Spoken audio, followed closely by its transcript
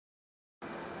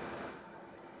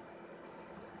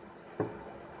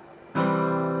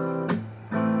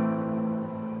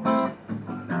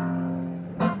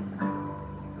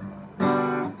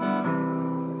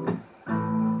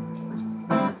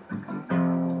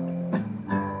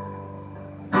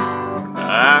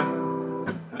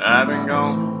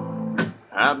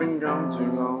been gone too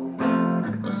long,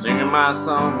 singing my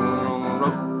song on the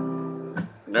road.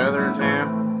 Another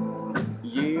town,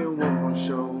 yeah, one more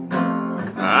show.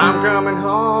 I'm coming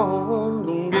home,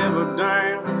 don't give a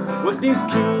damn what these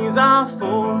keys are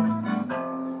for.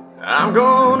 I'm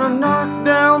gonna knock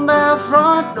down that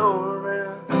front door,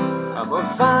 man. I'm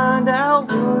gonna find out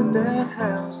what that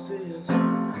house is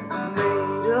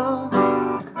made of.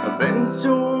 I've been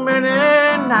too many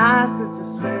nights since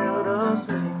it's felt us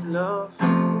make love.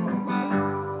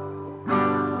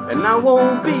 And I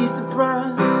won't be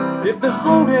surprised if the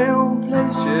whole damn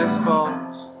place just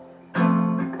falls.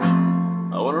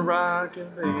 I wanna rock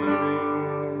it, baby,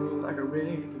 like a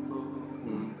wrecking ball.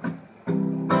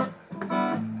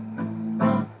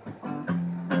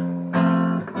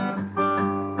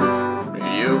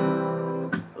 You,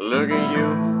 look at you,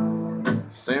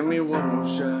 send me one more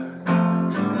shot.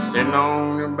 Sitting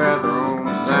on your bathroom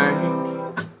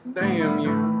sink, damn,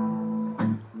 you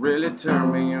really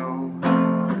turn me on.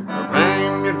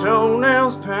 Paint your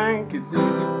toenails pink, it's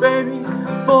easy, baby,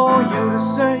 for you to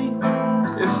say.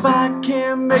 If I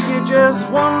can make it just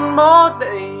one more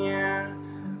day, yeah,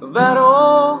 that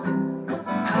old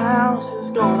house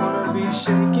is gonna be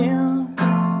shaking.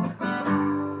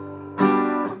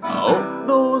 Oh,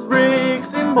 those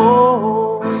bricks and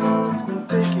molds been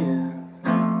taken.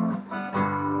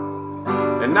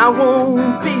 And I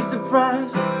won't be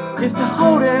surprised if the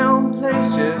whole damn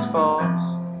place just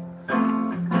falls.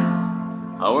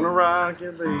 I wanna rock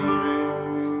you, baby,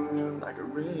 like a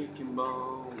wrecking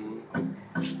ball.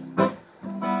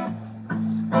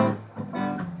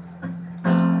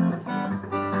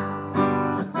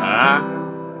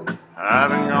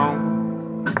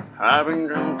 I've been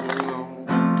gone too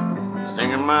long,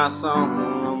 singing my song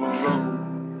on the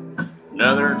road.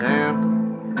 Another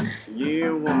town,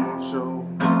 yeah, one more show.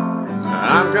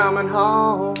 I'm coming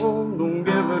home, don't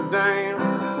give a damn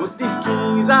what these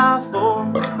keys are for.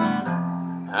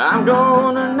 I'm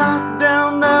gonna knock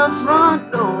down that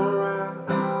front door.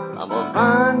 I'm gonna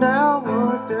find out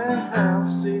what that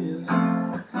house is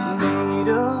made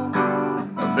of.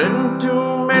 I've been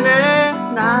too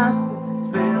many nights since it's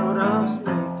failed us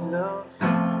make love.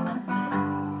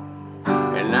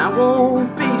 And I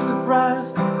won't be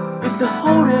surprised if the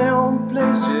whole damn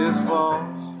place just falls.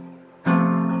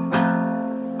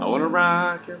 I wanna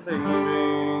rock you, baby,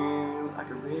 like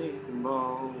a wrecking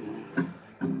ball.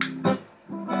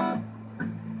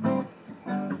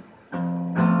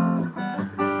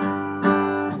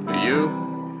 You,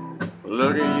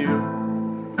 look at you,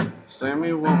 send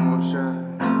me one more shot.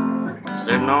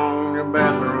 Sitting on your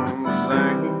bathroom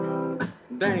sink,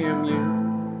 damn, you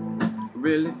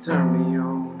really turn me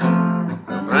on.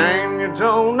 Paint your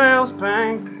toenails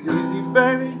pink, it's easy,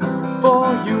 baby,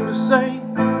 for you to say.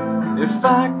 If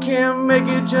I can make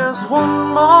it just one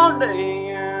more day,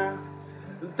 yeah,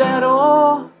 that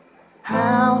old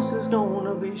house is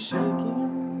gonna be shaking.